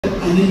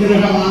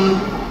അനുഗ്രഹമാണ്.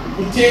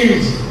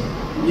 പ്രത്യേകിച്ച്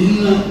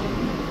ഇന്ന്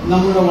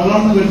നമ്മുടെ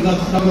വളർന്നു വരുന്ന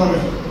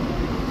തലമുറകൾ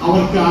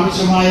അവർക്ക്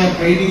ആവശ്യമായ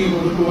ട്രെയിനിങ്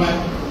കൊടുക്കുവാൻ,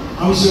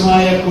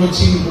 ആവശ്യമായ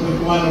കോച്ചിങ്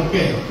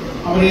കൊടുക്കുവാനൊക്കെ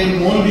അവരെ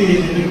മോൾഡ്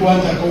ചെയ്തെടുക്കുവാൻ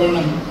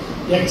തക്കവണ്ണം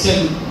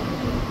എക്സൽ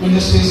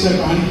മിനിസ്ട്രീസ്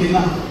കാണിക്കുന്ന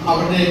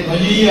അവരുടെ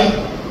വലിയ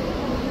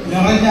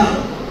നിറഞ്ഞ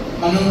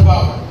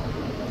മനോഭാവം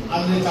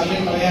അതിനെ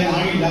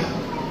തള്ളിക്കളയാനാകില്ല.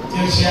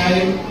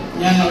 തീർച്ചയായും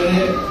ഞാൻ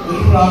അവരെ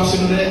ഒരു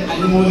പ്രാവശ്യം കൂടെ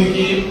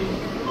അനുമോദിക്കുകയും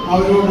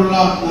അവരോടുള്ള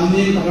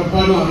നന്ദിയും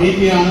കടപ്പാടും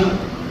അറിയിക്കുകയാണ്.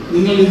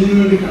 നിങ്ങൾ ഇതിനു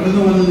വേണ്ടി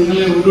കടന്നു വന്ന്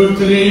നിങ്ങളെ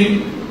ഓരോരുത്തരെയും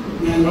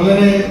ഞാൻ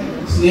വളരെ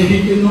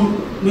സ്നേഹിക്കുന്നു.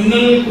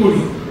 നിങ്ങളിൽ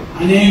കൂടി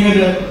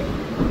അനേകര്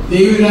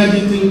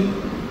ദൈവരാജ്യത്തിൽ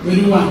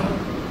വരുവാൻ,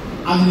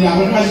 അതിന്റെ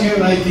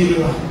അവകാശികളായി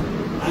തീരുവാൻ,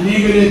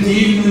 അനേകരെ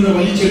തീയിൽ നിന്ന്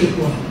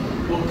വലിച്ചെടുക്കുവാൻ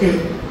ഒക്കെ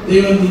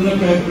ദൈവം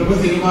നിങ്ങൾക്ക് കൃപ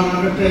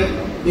തരുമാറാകട്ടെ.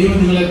 ദൈവം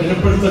നിങ്ങളെ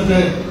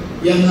ബലപ്പെടുത്തട്ടെ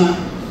എന്ന്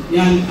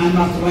ഞാൻ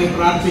ആത്മാർത്ഥമായി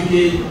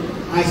പ്രാർത്ഥിക്കുകയും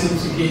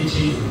ആശംസിക്കുകയും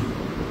ചെയ്യുന്നു.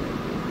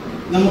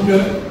 നമുക്ക്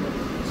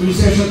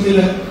സുവിശേഷത്തിൽ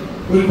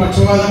ഒരു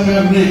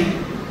പക്ഷപാതക്കാരനെ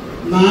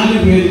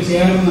 4 പേര്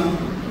ചേർന്ന്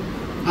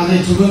அதை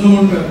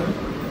ചുമന്നുകൊണ്ട്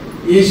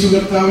യേശു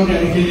കർത്താവിന്റെ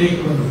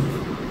അടുക്കിലേക്ക് വന്നു.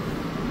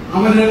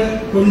 അവര്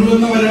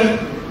കൊണ്ടുവന്നവര്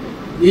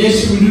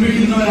യേശു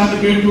വിടുവിക്കുന്നവരാണ്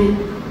കേട്ടു,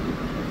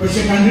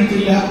 പക്ഷെ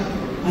കണ്ടിട്ടില്ല,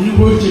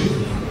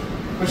 അനുഭവിച്ചിട്ടില്ല.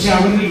 പക്ഷെ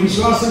അവരിൽ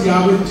വിശ്വാസം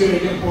വ്യാപരിച്ചു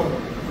കഴിഞ്ഞപ്പോൾ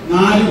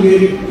 4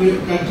 പേര്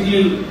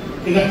കട്ടിലിൽ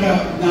കിടക്ക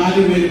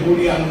 4 പേര്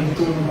കൂടിയാണ്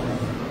എടുത്തുകൊണ്ട്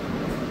വന്നത്.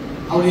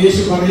 അവിടെ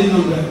യേശു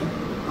പറയുന്നുണ്ട്,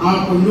 ആ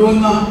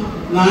കൊണ്ടുവന്ന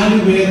 4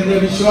 പേരുടെ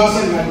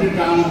വിശ്വാസം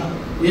കണ്ടിട്ടാണ്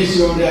യേശു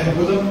അവിടെ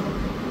അത്ഭുതം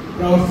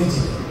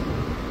പ്രവർത്തിച്ചത്.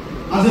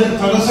 അത്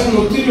തടസ്സങ്ങൾ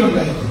ഒത്തിരി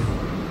ഉണ്ടായിരുന്നു.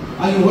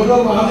 അതിന് ഓരോ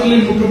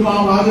വാതിലിൽ മുട്ടുമ്പോൾ ആ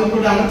വാതിൽ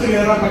കൂടെ അകത്ത്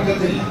കയറാൻ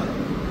പറ്റത്തില്ല.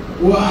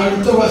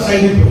 അടുത്ത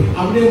സൈഡിൽ പോയി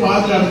അവിടെ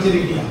വാതിൽ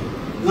അടച്ചിരിക്കുക.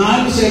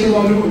 4 സൈഡും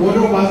അവർ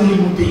ഓരോ വാതിലും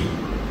മുട്ടി.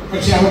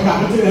 പക്ഷെ അവർക്ക്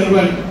അകത്ത്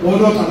കയറുവാൻ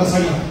ഓരോ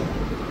തടസ്സങ്ങളാണ്.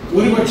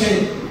 ഒരുപക്ഷെ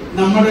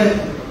നമ്മുടെ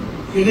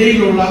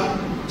ഇടയിലുള്ള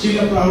ചില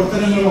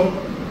പ്രവർത്തനങ്ങളോ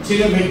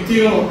ചില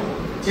വ്യക്തികളോ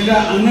ചില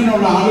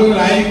അങ്ങനെയുള്ള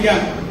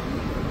ആളുകളായിരിക്കാം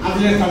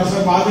അതിലെ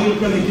തടസ്സം.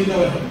 വാതിലൊക്കെ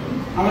നിൽക്കുന്നവർ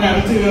അവരെ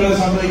അടുത്ത് കയറാൻ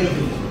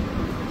സമ്മതിക്കത്തില്ല.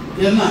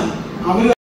 എന്നാൽ അവർ